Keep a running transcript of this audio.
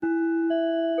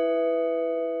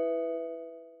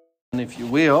if you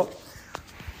will.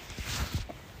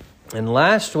 And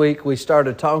last week we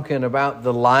started talking about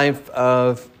the lives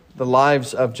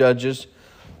of judges.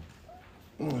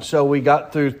 So we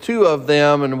got through two of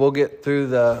them, and we'll get through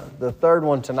the third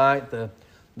one tonight,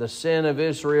 the sin of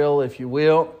Israel, if you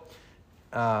will.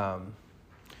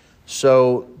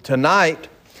 So tonight,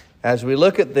 as we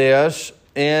look at this,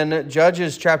 in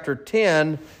Judges chapter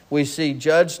 10, we see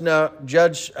Judge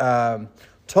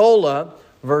Tola,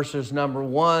 verses number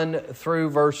 1 through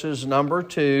verses number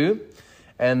 2.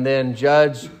 And then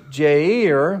Judge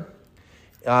Jair,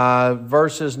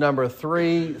 verses number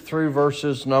 3 through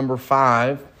verses number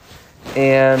 5.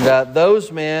 And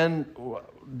those men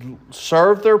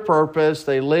served their purpose.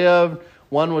 They lived.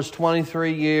 One was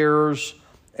 23 years,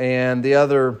 and the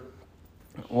other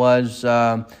was,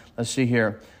 let's see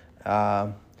here.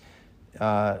 Let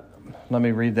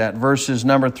me read that. Verses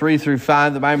number 3 through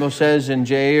 5, the Bible says, and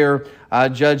Jair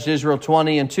judged Israel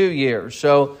 20 and 2 years.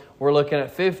 So we're looking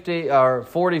at 50 or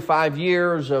 45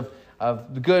 years of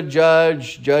good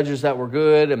judges that were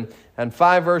good, and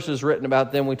 5 verses written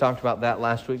about them. We talked about that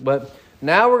last week. But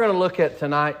now we're going to look at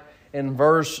tonight in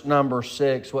verse number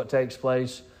 6, what takes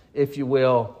place, if you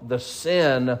will, the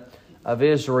sin of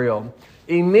Israel.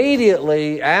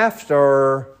 Immediately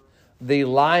after the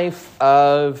life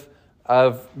of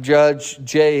Judge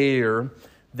Jair,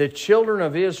 the children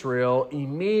of Israel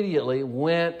immediately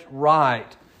went right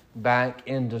back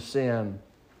into sin.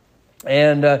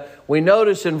 And we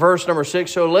notice in verse number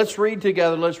 6, so let's read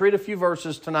together. Let's read a few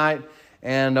verses tonight,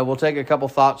 and we'll take a couple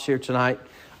thoughts here tonight.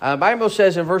 The Bible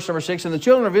says in verse number 6, and the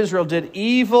children of Israel did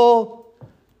evil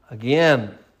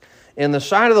again in the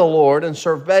sight of the Lord, and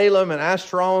served Balaam and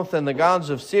Ashtaroth and the gods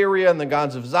of Syria and the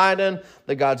gods of Zidon,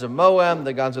 the gods of Moab,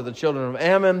 the gods of the children of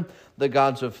Ammon, the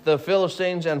gods of the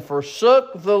Philistines, and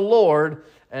forsook the Lord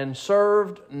and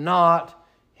served not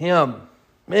him.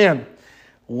 Man,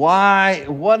 why?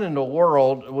 What in the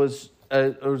world was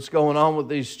going on with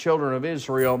these children of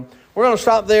Israel? We're going to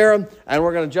stop there, and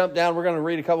we're going to jump down. We're going to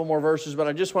read a couple more verses, but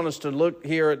I just want us to look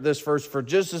here at this verse for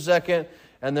just a second,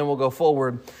 and then we'll go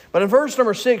forward. But in verse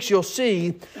number 6, you'll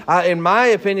see, in my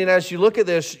opinion, as you look at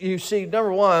this, you see,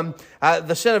 number one,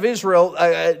 the sin of Israel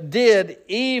did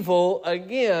evil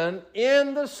again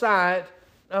in the sight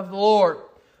of the Lord.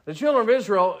 The children of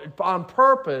Israel, on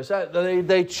purpose,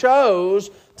 they chose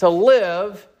to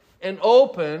live in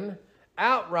open,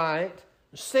 outright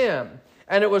sin.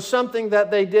 And it was something that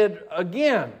they did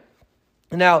again.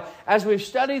 Now, as we've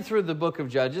studied through the book of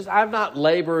Judges, I've not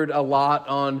labored a lot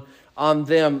on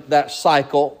them, that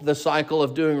cycle, the cycle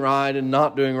of doing right and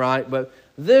not doing right. But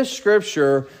this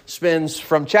scripture spends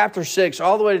from chapter 6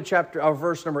 all the way to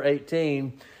verse number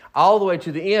 18, all the way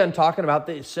to the end, talking about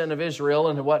the sin of Israel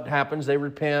and what happens. They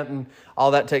repent and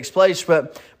all that takes place.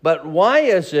 But why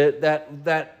is it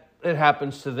that it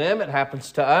happens to them? It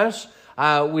happens to us.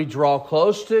 We draw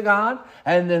close to God,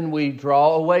 and then we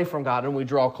draw away from God. And we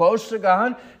draw close to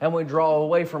God, and we draw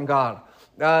away from God.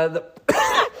 A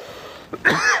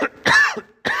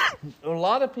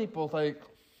lot of people think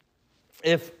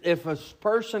if a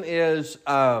person is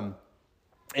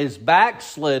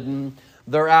backslidden,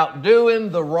 they're out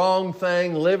doing the wrong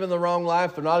thing, living the wrong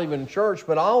life. They're not even in church.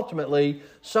 But ultimately,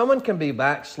 someone can be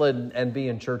backslidden and be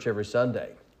in church every Sunday.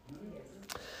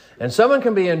 And someone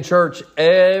can be in church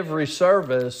every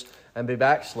service and be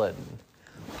backslidden.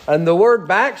 And the word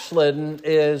backslidden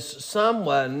is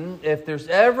someone, if there's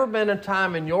ever been a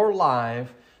time in your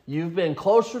life you've been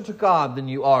closer to God than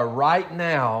you are right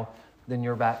now, then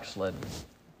you're backslidden.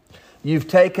 You've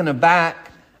taken a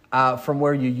back from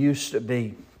where you used to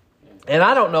be. And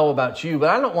I don't know about you, but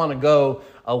I don't want to go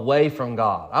away from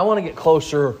God. I want to get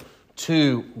closer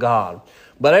to God.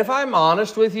 But if I'm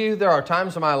honest with you, there are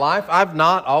times in my life I've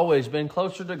not always been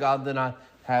closer to God than I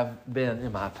have been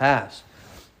in my past.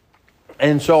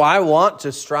 And so I want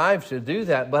to strive to do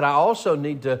that, but I also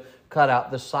need to cut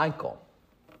out the cycle.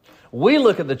 We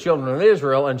look at the children of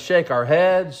Israel and shake our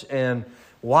heads, and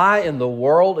why in the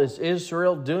world is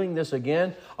Israel doing this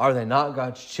again? Are they not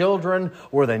God's children?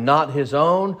 Were they not His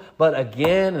own? But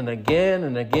again and again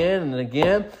and again and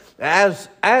again, as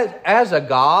a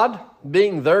God,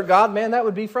 being their God, man, that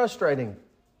would be frustrating.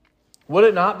 Would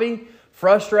it not be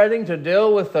frustrating to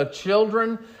deal with the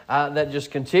children that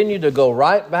just continue to go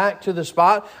right back to the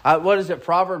spot? What is it?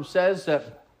 Proverbs says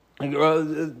that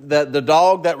the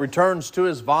dog that returns to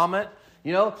his vomit.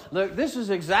 You know, look, this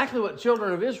is exactly what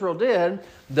children of Israel did.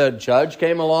 The judge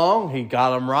came along. He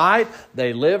got them right.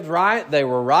 They lived right. They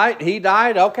were right. He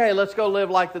died. Okay, let's go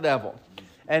live like the devil.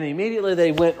 And immediately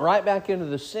they went right back into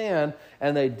the sin,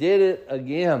 and they did it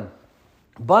again.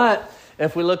 But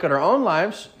if we look at our own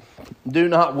lives, do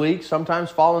not we sometimes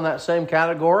fall in that same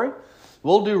category?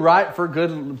 We'll do right for a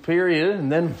good period,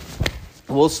 and then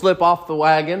we'll slip off the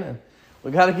wagon. And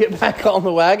we got to get back on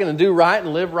the wagon and do right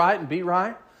and live right and be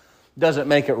right. Does it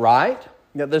make it right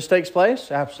that this takes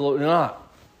place? Absolutely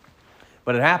not.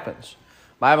 But it happens.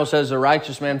 The Bible says the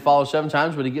righteous man falls 7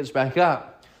 times, but he gets back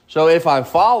up. So if I've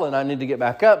fallen, I need to get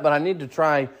back up, but I need to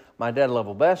try my dead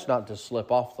level best not to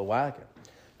slip off the wagon.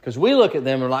 Because we look at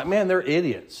them and we're like, man, they're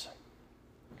idiots.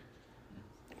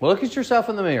 Well, look at yourself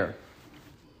in the mirror.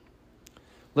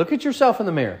 Look at yourself in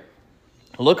the mirror.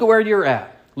 Look at where you're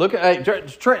at. Look at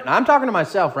Trenton. I'm talking to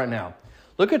myself right now.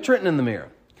 Look at Trenton in the mirror.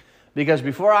 Because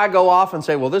before I go off and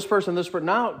say, well, this person,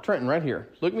 now, Trenton, right here.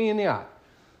 Look me in the eye.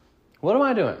 What am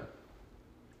I doing?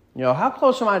 How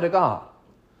close am I to God?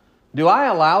 Do I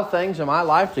allow things in my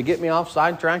life to get me off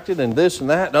sidetracked and this and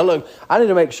that? No, look, I need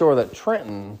to make sure that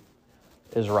Trenton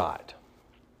is right.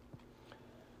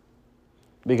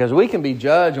 Because we can be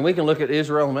judged and we can look at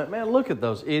Israel and man, look at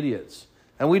those idiots.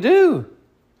 And we do.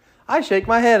 I shake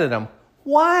my head at them.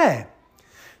 Why?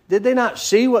 Did they not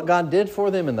see what God did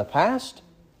for them in the past?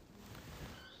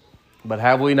 But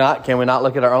have we not? Can we not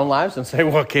look at our own lives and say,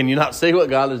 well, can you not see what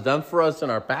God has done for us in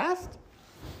our past?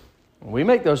 We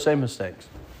make those same mistakes.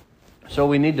 So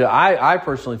we need to, I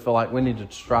personally feel like we need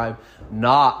to strive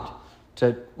not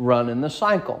to run in the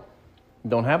cycle.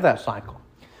 Don't have that cycle.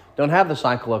 Don't have the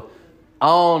cycle of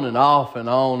on and off and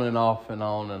on and off and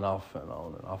on and off and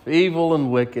on and off. Evil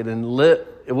and wicked and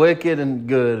wicked and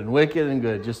good and wicked and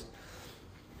good. Just,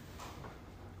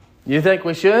 you think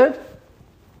we should?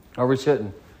 Or we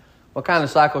shouldn't? What kind of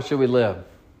cycle should we live?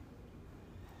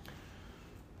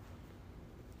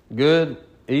 Good,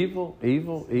 evil,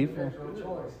 evil, evil.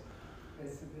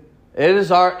 It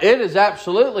is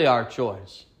absolutely our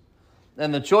choice.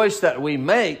 And the choice that we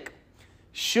make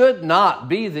should not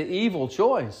be the evil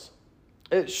choice.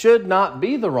 It should not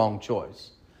be the wrong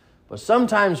choice. But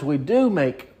sometimes we do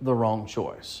make the wrong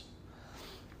choice.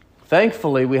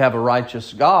 Thankfully, we have a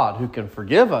righteous God who can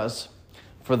forgive us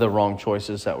for the wrong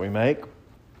choices that we make.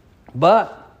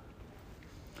 But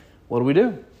what do we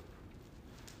do?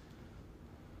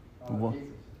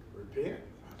 Repent.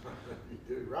 You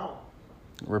do wrong.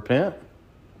 Repent.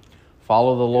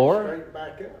 Follow the Lord. Straight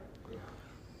back up.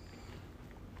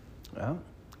 Yeah.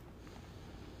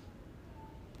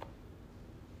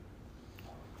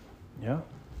 Yeah.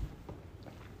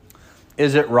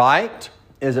 Is it right?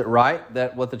 Is it right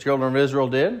that what the children of Israel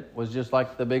did was just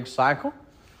like the big cycle?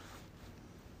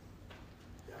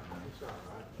 Yeah, it's not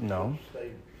right. No.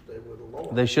 Stay with the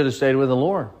Lord. They should have stayed with the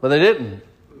Lord, but they didn't.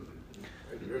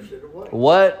 They drifted away.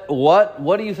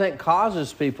 What do you think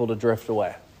causes people to drift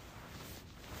away?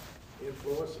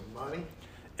 Influence and money.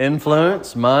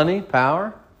 Influence, money,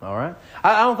 power. All right.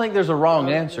 I don't think there's a wrong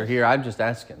answer here. I'm just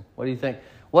asking. What do you think?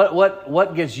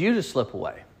 What gets you to slip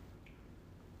away?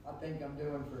 I think I'm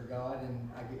doing for God,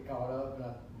 and I get caught up, and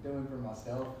I'm doing for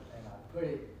myself, and I put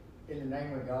it in the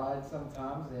name of God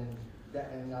sometimes,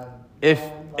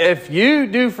 If you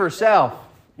do for self,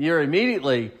 you're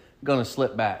immediately going to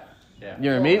slip back. Yeah.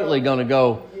 You're immediately going to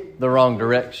go the wrong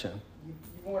direction.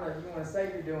 You want to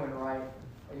say you're doing right,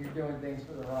 and you're doing things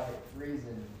for the right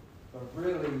reason, but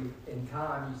really, in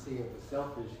time, you see it was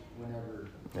selfish whenever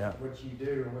what you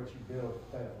do and what you build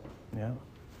fails. Yeah.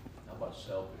 How about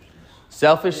selfishness?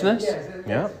 Selfishness?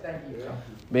 Yes, thank you.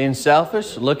 Being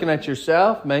selfish, looking at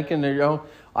yourself, making your own.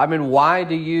 I mean, why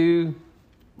do you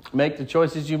make the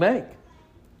choices you make?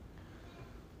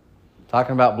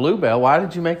 Talking about Bluebell, why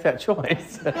did you make that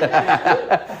choice?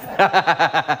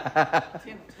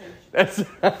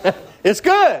 It's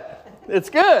good. It's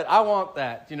good. I want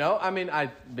that, I mean,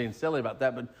 I'm being silly about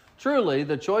that, but truly,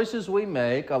 the choices we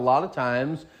make a lot of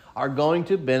times are going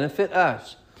to benefit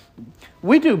us.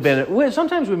 We do benefit.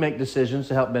 Sometimes we make decisions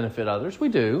to help benefit others. We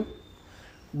do.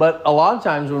 But a lot of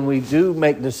times when we do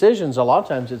make decisions, a lot of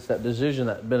times it's that decision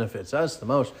that benefits us the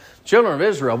most. Children of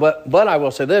Israel, but I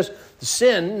will say this,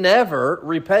 sin never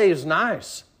repays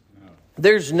nice. No.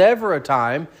 There's never a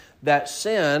time that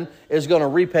sin is going to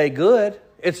repay good.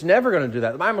 It's never going to do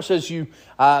that. The Bible says, "You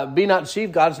be not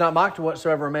deceived, God is not mocked,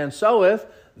 whatsoever a man soweth,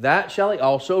 that shall he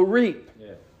also reap."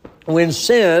 Yeah. When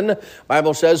sin,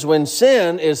 Bible says, when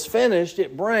sin is finished,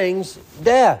 it brings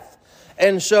death.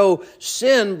 And so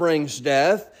sin brings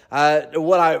death.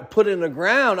 What I put in the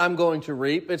ground, I'm going to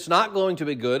reap. It's not going to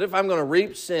be good. If I'm going to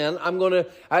reap sin,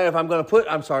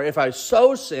 if I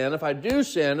sow sin, if I do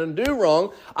sin and do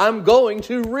wrong, I'm going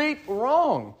to reap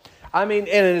wrong. I mean,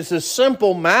 and it's a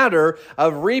simple matter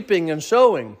of reaping and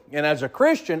sowing. And as a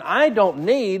Christian, I don't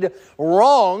need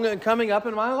wrong coming up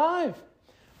in my life.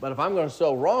 But if I'm going to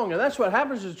sow wrong, and that's what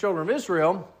happens to the children of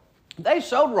Israel, They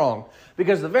sowed wrong.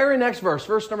 Because the very next verse,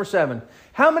 verse number 7,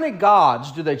 how many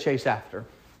gods do they chase after?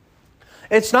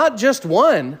 It's not just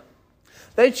one.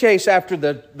 They chase after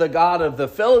the god of the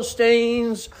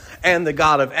Philistines and the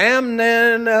god of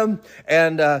Ammon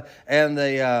and the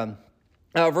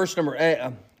verse number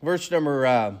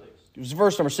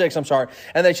 6, I'm sorry.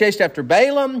 And they chased after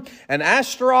Balaam and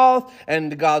Ashtaroth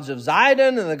and the gods of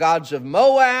Zidon and the gods of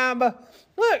Moab.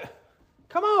 Look,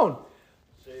 come on.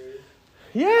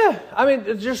 Yeah, I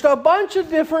mean, just a bunch of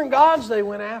different gods they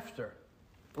went after.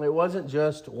 It wasn't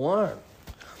just one.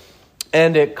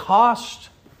 And it cost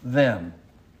them.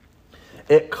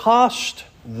 It cost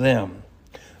them.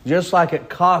 Just like it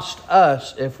cost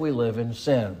us if we live in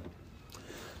sin.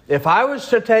 If I was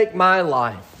to take my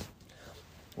life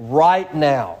right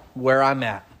now, where I'm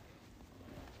at,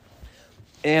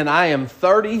 and I am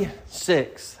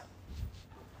 36,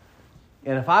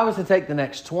 and if I was to take the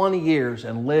next 20 years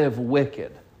and live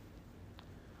wicked,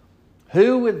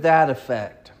 who would that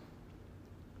affect?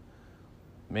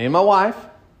 Me and my wife,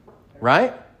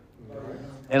 right?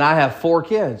 And I have 4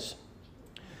 kids.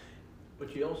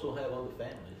 But you also have other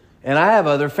families. And I have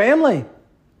other family members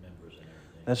and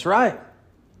everything. That's right.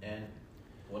 And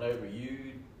whenever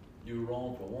you do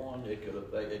wrong for one, it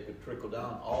could trickle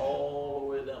down all the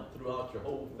way down throughout your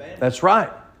whole family. That's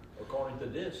right. According to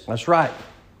this. That's right.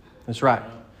 That's right.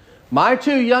 My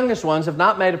 2 youngest ones have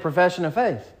not made a profession of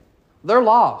faith. They're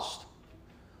lost.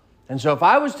 And so if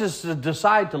I was to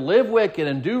decide to live wicked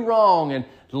and do wrong and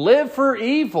live for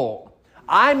evil,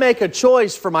 I make a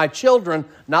choice for my children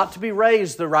not to be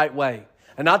raised the right way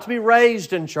and not to be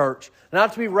raised in church,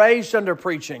 not to be raised under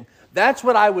preaching. That's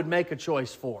what I would make a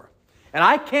choice for. And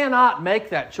I cannot make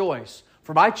that choice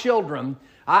for my children.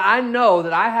 I know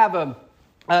that I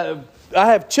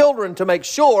have children to make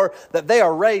sure that they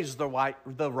are raised the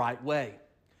right way.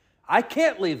 I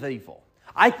can't leave evil.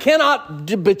 I cannot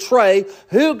betray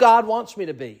who God wants me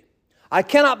to be. I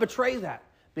cannot betray that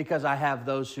because I have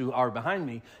those who are behind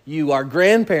me. You are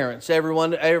grandparents,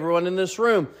 everyone in this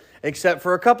room, except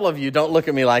for a couple of you. Don't look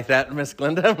at me like that, Miss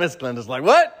Glenda. Miss Glenda's like,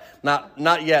 what?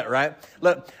 Not yet, right?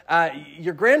 Look,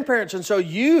 you're grandparents, and so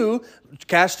you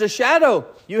cast a shadow.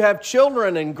 You have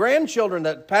children and grandchildren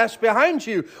that pass behind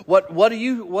you. What are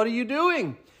you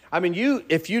doing? I mean,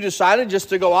 if you decided just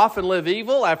to go off and live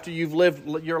evil after you've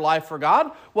lived your life for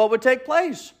God, what would take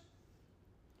place?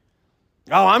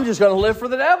 Oh, I'm just going to live for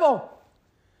the devil.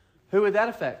 Who would that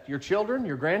affect? Your children,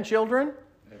 your grandchildren,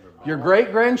 your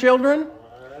great-grandchildren,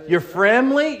 your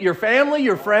family, your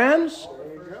friends?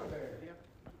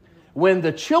 When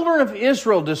the children of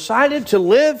Israel decided to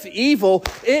live evil,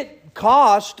 it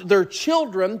caused their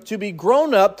children to be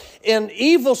grown up in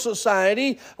evil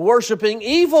society, worshiping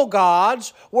evil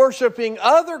gods, worshiping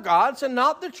other gods, and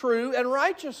not the true and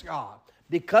righteous God,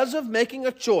 because of making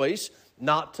a choice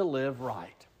not to live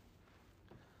right.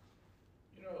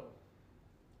 You know,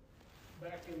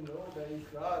 back in the old days,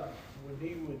 God,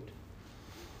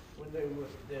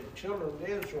 the children of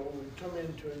Israel would come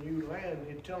into a new land,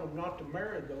 he'd tell them not to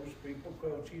marry those people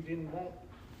because he didn't want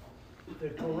the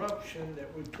corruption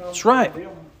that would come from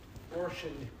them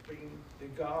worshiping the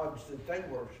gods that they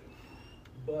worship.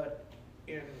 But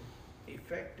in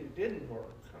effect, it didn't work.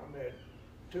 I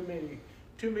mean,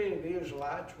 too many of the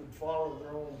Israelites would follow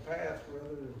their own path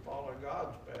rather than follow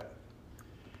God's path.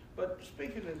 But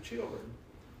speaking of children,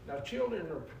 now children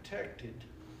are protected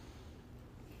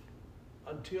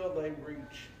until they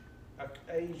reach an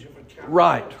age of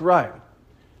accountability. Right.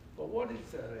 But what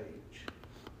is that age?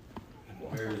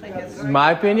 In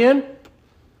my opinion,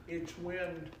 it's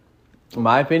when... In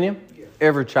my opinion, yeah.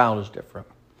 Every child is different.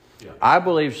 Yeah. I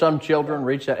believe some children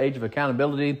reach that age of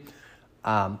accountability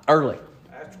early.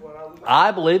 That's what I believe.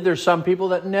 I believe there's some people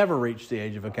that never reach the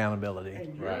age of accountability.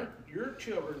 And your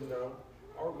children, though,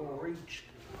 are going to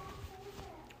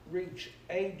reach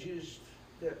ages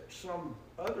that some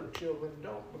other children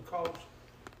don't because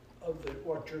of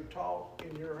what you're taught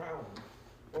in your home.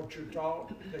 What you're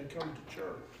taught, they come to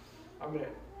church. I mean,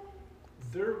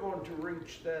 they're going to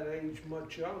reach that age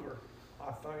much younger,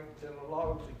 I think, than a lot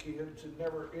of the kids that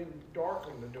never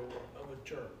darken the door of a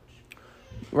church.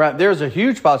 Right. There's a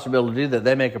huge possibility that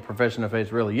they make a profession of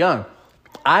faith really young.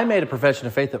 I made a profession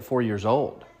of faith at 4 years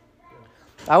old.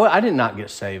 I did not get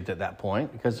saved at that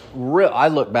point because I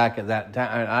look back at that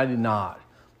time. I did not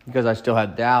because I still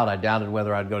had doubt. I doubted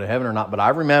whether I'd go to heaven or not. But I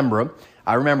remember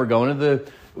going to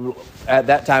at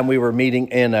that time we were meeting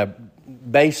in a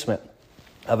basement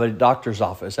of a doctor's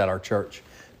office at our church.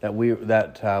 that we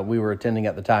were attending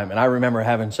at the time. And I remember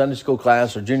having Sunday school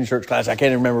class or junior church class. I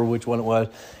can't even remember which one it was.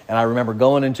 And I remember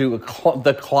going into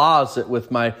the closet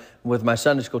with my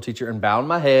Sunday school teacher and bowing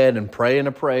my head and praying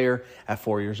a prayer at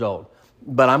 4 years old.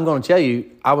 But I'm going to tell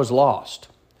you, I was lost.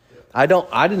 I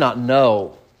did not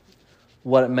know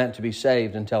what it meant to be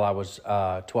saved until I was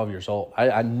 12 years old.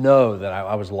 I know that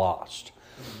I was lost.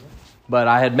 But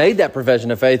I had made that profession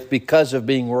of faith because of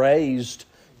being raised,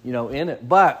 in it.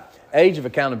 But age of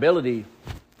accountability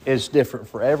is different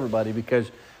for everybody because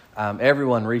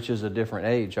everyone reaches a different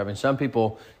age. I mean, some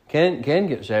people can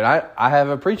get saved. I have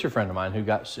a preacher friend of mine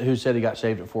who said he got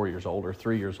saved at 4 years old or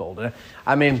 3 years old. And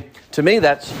I mean, to me,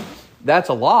 that's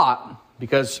a lot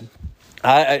because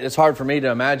it's hard for me to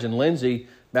imagine Lindsay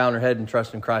bowing her head and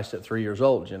trusting Christ at 3 years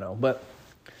old, But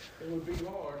it would be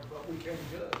hard, but we can't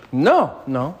judge.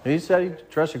 No. He said he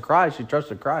trusted Christ. He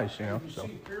trusted Christ, You see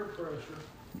peer pressure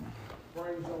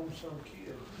brings on some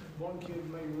kids. One kid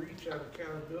may reach out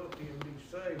accountability and be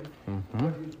saved,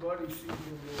 but his buddy sees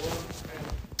him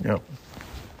go up and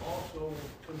also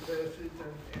confesses,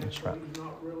 and That's right. he's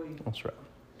not really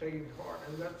taking part.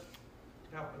 And that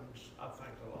happens, I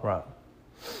think, a lot. Right.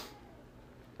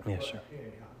 Yes, But, sir.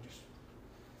 anyhow, just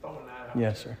throwing that out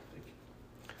Yes, there.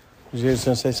 sir. Was you going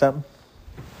to say something?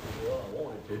 Well, I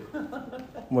wanted to.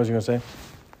 What was you going to say?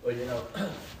 Well,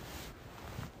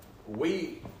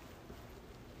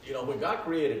 when God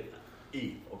created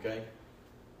Eve, okay,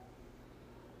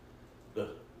 the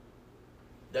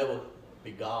devil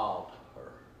beguiled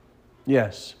her.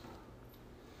 Yes.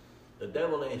 The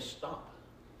devil ain't stopped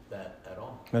that at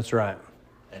all. That's right.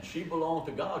 And she belonged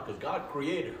to God because God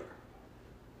created her.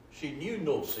 She knew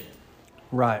no sin.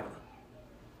 Right.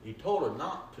 He told her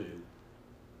not to,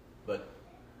 but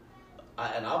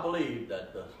I believe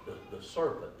that the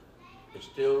serpent is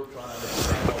still trying to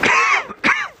stand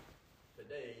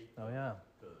today Oh, yeah.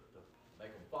 to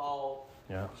make them fall.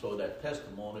 Yeah. So that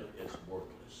testimony is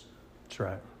worthless. That's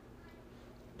right.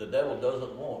 The devil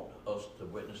doesn't want us to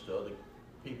witness to other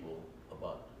people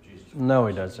about Jesus Christ. No,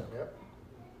 he doesn't. Yep.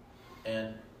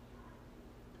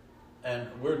 And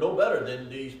we're no better than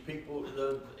these people,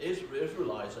 the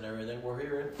Israelites and everything were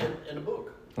here in the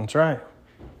book. That's right.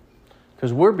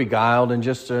 Because we're beguiled in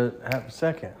just a half a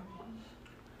second.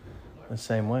 The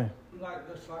same way.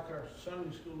 That's like our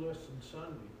Sunday school lesson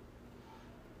Sunday.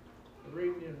 The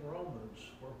reading in Romans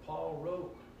where Paul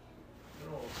wrote,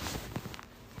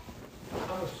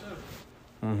 I'm a sinner.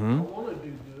 I want to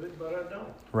do good, but I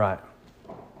don't. Right.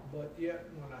 But yet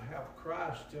when I have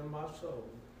Christ in my soul,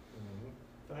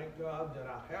 thank God that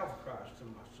I have Christ in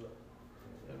my soul.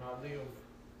 And I live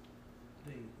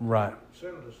the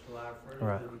sinless life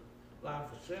rather than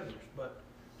life of sinners. But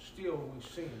still we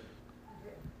sin.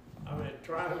 I mean,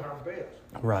 trying our best.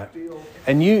 Right. Still,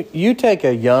 And you take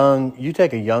a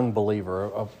young believer,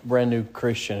 a brand new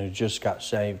Christian who just got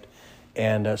saved,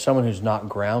 and someone who's not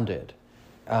grounded,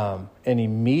 and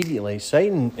immediately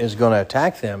Satan is going to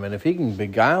attack them. And if he can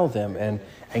beguile them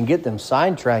and get them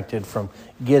sidetracked from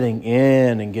getting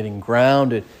in and getting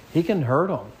grounded, he can hurt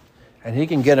them, and he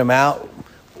can get them out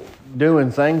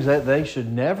doing things that they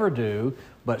should never do,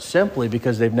 but simply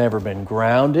because they've never been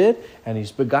grounded, and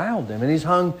he's beguiled them, and he's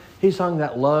hung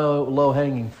that low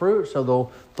hanging fruit,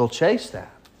 so they'll chase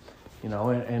that,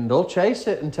 and they'll chase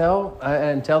it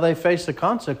until they face the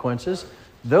consequences.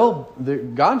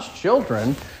 God's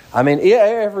children. I mean,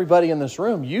 everybody in this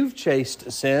room, you've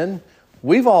chased sin.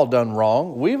 We've all done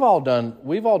wrong. We've all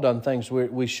done things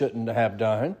we shouldn't have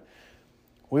done.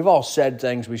 We've all said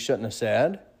things we shouldn't have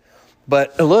said.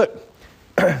 But look,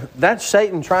 that's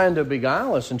Satan trying to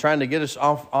beguile us and trying to get us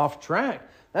off track.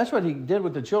 That's what he did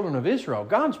with the children of Israel.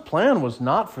 God's plan was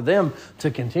not for them to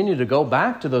continue to go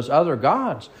back to those other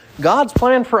gods. God's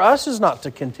plan for us is not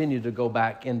to continue to go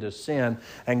back into sin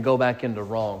and go back into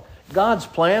wrong. God's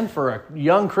plan for a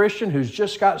young Christian who's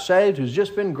just got saved, who's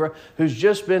just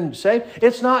been saved,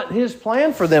 it's not his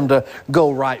plan for them to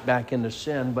go right back into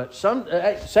sin. But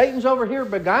Satan's over here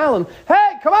beguiling.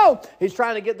 Hey, come on! He's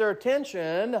trying to get their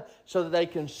attention so that they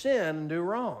can sin and do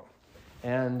wrong.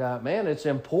 And man, it's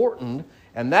important,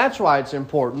 and that's why it's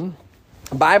important.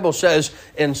 The Bible says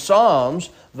in Psalms,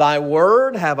 "Thy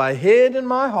word have I hid in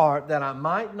my heart, that I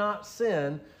might not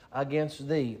sin against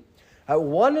thee."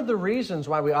 One of the reasons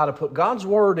why we ought to put God's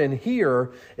word in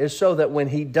here is so that when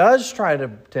he does try to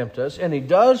tempt us and he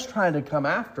does try to come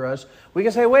after us, we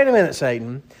can say, wait a minute,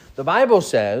 Satan. The Bible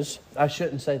says I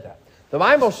shouldn't say that. The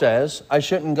Bible says I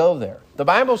shouldn't go there. The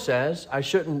Bible says I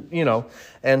shouldn't,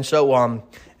 and so on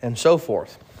and so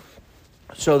forth.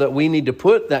 So that we need to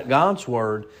put that God's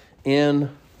word in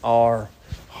our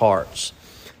hearts.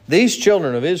 These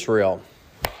children of Israel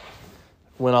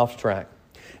went off track.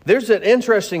 There's an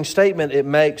interesting statement it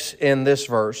makes in this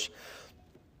verse.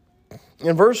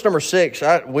 In verse number 6,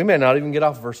 we may not even get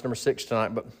off verse number 6 tonight,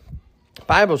 but the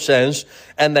Bible says,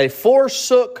 and they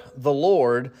forsook the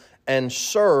Lord and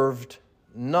served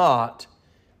not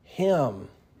Him.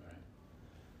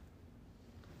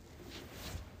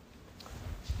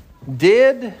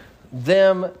 Did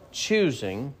them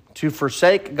choosing to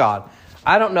forsake God.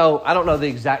 I don't know the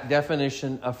exact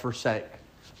definition of forsake.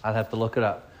 I'd have to look it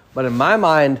up. But in my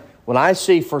mind, when I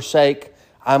see forsake,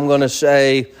 I'm going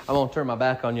to turn my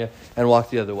back on you and walk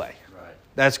the other way. Right.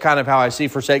 That's kind of how I see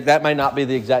forsake. That may not be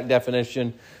the exact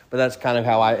definition, but that's kind of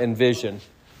how I envision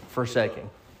forsaking.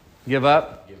 Give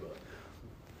up? Give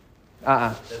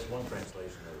up. That's one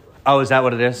translation. Oh, is that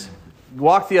what it is?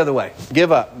 Walk the other way.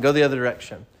 Give up. Go the other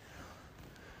direction.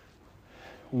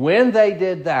 When they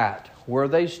did that, were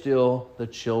they still the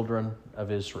children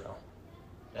of Israel?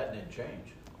 That didn't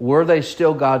change. Were they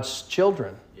still God's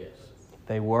children? Yes.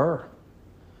 They were.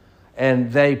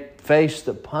 And they faced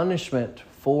the punishment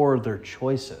for their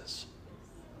choices.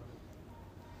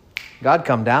 God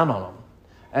come down on them.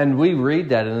 And we read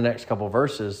that in the next couple of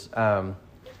verses,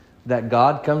 that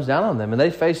God comes down on them. And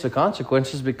they face the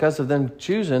consequences because of them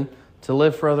choosing to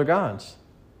live for other gods.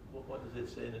 Well, what does it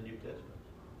say in the New Testament?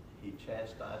 He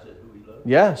chastiseth who He loves.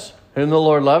 Yes. Whom the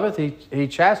Lord loveth, He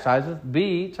chastiseth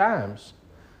times.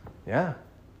 Yeah.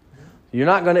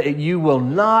 You will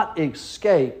not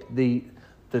escape the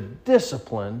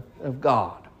discipline of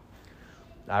God.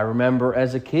 I remember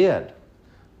as a kid,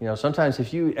 sometimes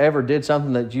if you ever did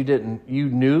something that you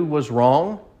knew was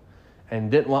wrong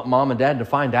and didn't want mom and dad to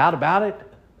find out about it,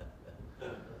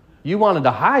 you wanted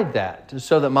to hide that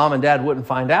so that mom and dad wouldn't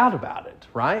find out about it,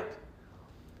 right?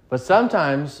 But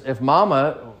sometimes if my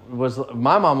mama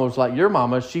was like your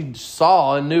mama, she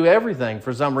saw and knew everything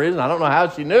for some reason. I don't know how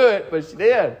she knew it, but she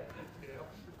did.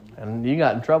 And you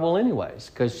got in trouble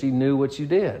anyways because she knew what you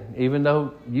did, even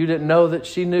though you didn't know that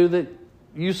she knew that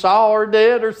you saw or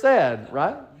did or said,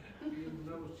 right? Even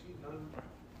though she knew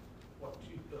what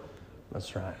she done.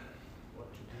 That's right. What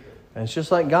you did. And it's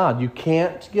just like God. You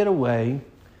can't get away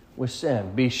with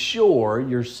sin. Be sure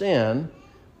your sin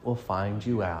will find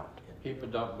you out. People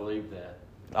don't believe that.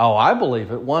 Oh, I believe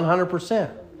it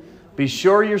 100%. Be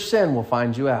sure your sin will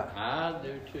find you out. I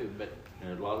do too, but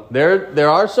there's a lot of There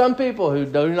are some people who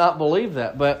do not believe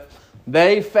that, but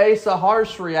they face a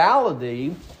harsh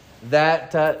reality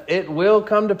that it will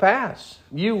come to pass.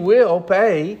 You will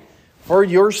pay for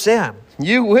your sin.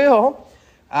 You will.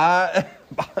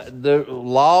 The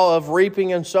law of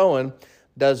reaping and sowing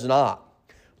does not.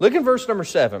 Look at verse number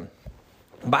 7.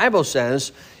 The Bible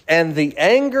says, and the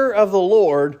anger of the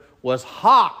Lord was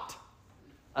hot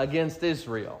against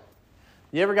Israel.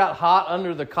 You ever got hot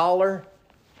under the collar?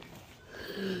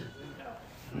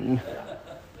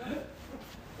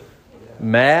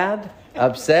 Mad?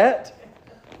 Upset?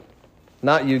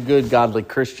 Not you good, godly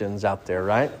Christians out there,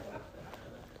 right?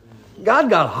 God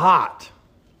got hot,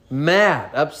 mad,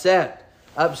 upset,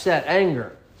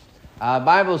 anger.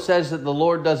 Bible says that the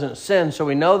Lord doesn't sin, so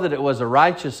we know that it was a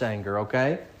righteous anger,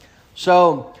 okay?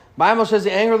 So, Bible says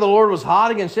the anger of the Lord was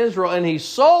hot against Israel, and He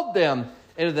sold them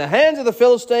into the hands of the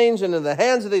Philistines and into the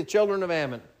hands of the children of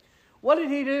Ammon. What did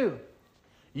He do?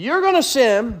 You're going to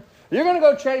sin. You're going to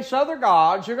go chase other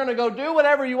gods. You're going to go do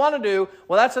whatever you want to do.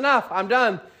 Well, that's enough. I'm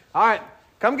done. All right,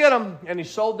 come get them. And He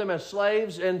sold them as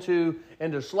slaves into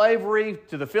slavery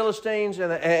to the Philistines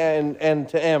and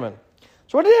to Ammon.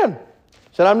 So what He did?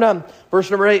 He said, I'm done. Verse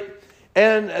number 8.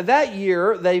 And that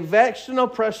year they vexed and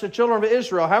oppressed the children of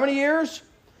Israel. How many years?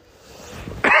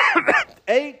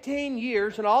 18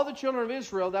 years. And all the children of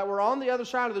Israel that were on the other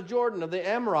side of the Jordan of the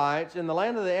Amorites, in the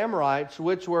land of the Amorites,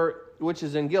 which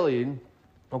is in Gilead.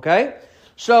 Okay?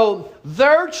 So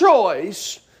their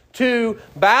choice to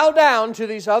bow down to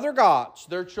these other gods,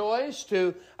 their choice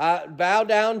to bow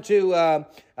down to,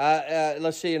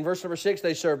 let's see, in verse number 6,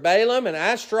 they served Balaam and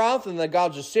Ashtaroth and the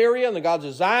gods of Syria and the gods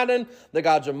of Zidon, the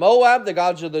gods of Moab, the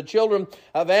gods of the children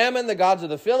of Ammon, the gods of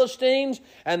the Philistines,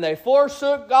 and they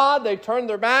forsook God, they turned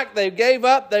their back, they gave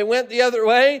up, they went the other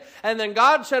way, and then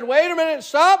God said, wait a minute,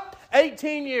 stop,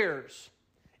 18 years.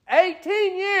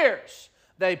 18 years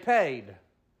they paid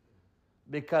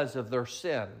because of their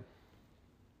sin.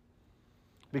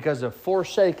 Because of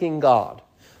forsaking God.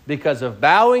 Because of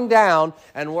bowing down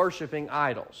and worshiping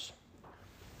idols.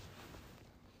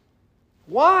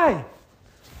 Why?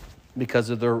 Because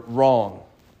of their wrong.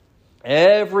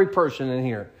 Every person in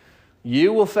here,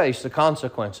 you will face the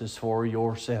consequences for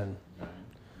your sin. That's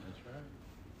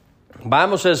right. The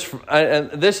Bible says,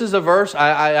 and this is a verse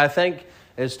I think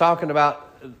is talking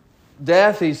about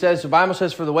death. The Bible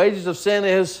says, for the wages of sin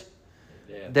is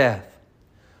judgment, death.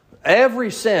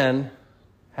 Every sin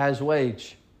has a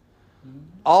wage.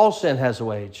 All sin has a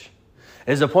wage.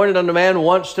 It is appointed unto man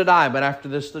once to die, but after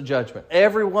this the judgment.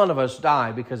 Every one of us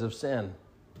die because of sin.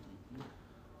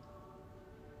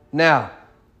 Now,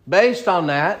 based on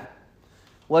that,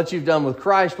 what you've done with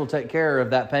Christ will take care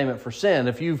of that payment for sin.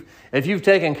 If you've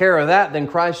taken care of that, then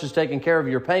Christ has taken care of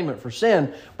your payment for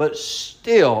sin. But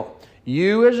still,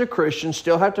 you as a Christian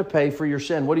still have to pay for your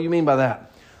sin. What do you mean by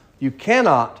that? You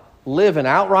cannot live in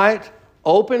outright,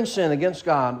 open sin against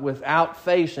God without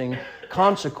facing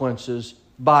consequences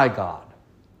by God.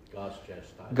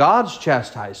 God's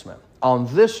chastisement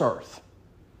on this earth.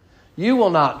 You will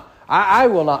not, I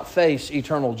will not face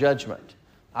eternal judgment.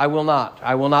 I will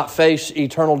not face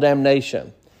eternal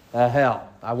damnation, hell.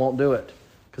 I won't do it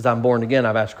because I'm born again.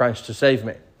 I've asked Christ to save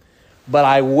me. But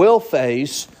I will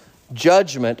face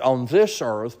judgment on this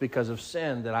earth because of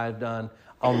sin that I've done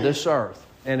on this earth.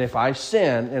 And if I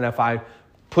sin, and if I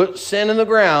put sin in the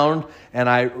ground, and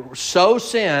I sow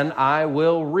sin, I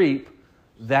will reap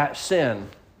that sin.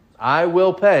 I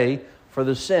will pay for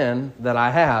the sin that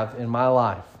I have in my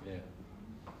life.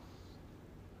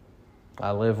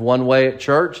 I live one way at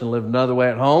church and live another way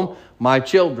at home. My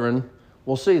children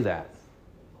will see that.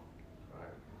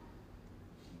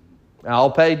 I'll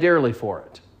pay dearly for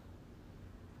it.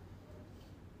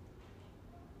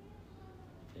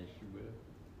 Yes, you will.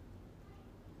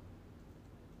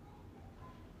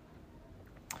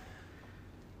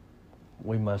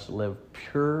 We must live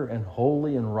pure and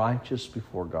holy and righteous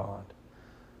before God.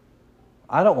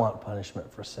 I don't want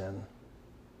punishment for sin.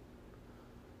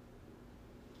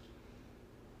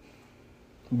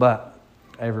 But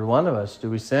every one of us, do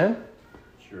we sin?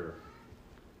 Sure.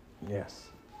 Yes,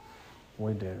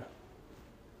 we do.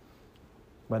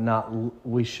 But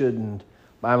we shouldn't. The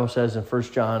Bible says in 1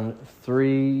 John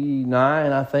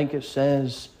 3:9, I think it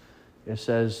says,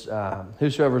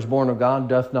 whosoever is born of God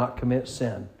doth not commit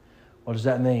sin. What does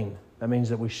that mean? That means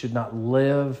that we should not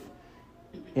live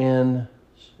in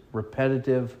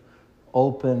repetitive,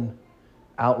 open,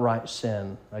 outright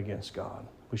sin against God.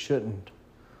 We shouldn't.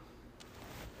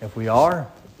 If we are,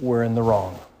 we're in the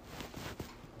wrong.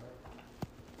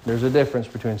 There's a difference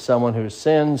between someone who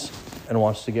sins and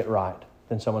wants to get right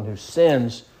than someone who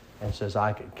sins and says,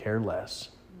 I could care less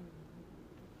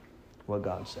what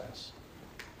God says.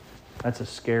 That's a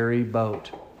scary boat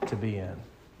to be in.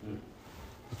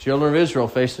 The children of Israel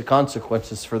faced the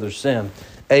consequences for their sin.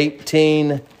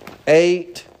 18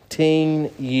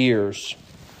 years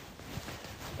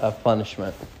of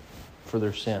punishment for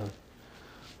their sin.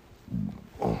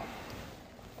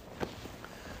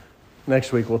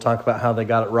 Next week we'll talk about how they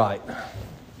got it right.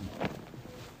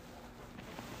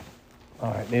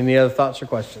 All right. Any other thoughts or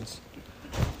questions?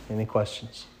 Any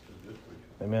questions?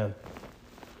 Amen.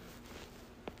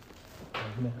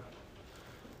 Amen.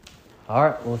 All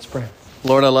right. Well, let's pray.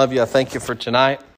 Lord, I love you. I thank you for tonight.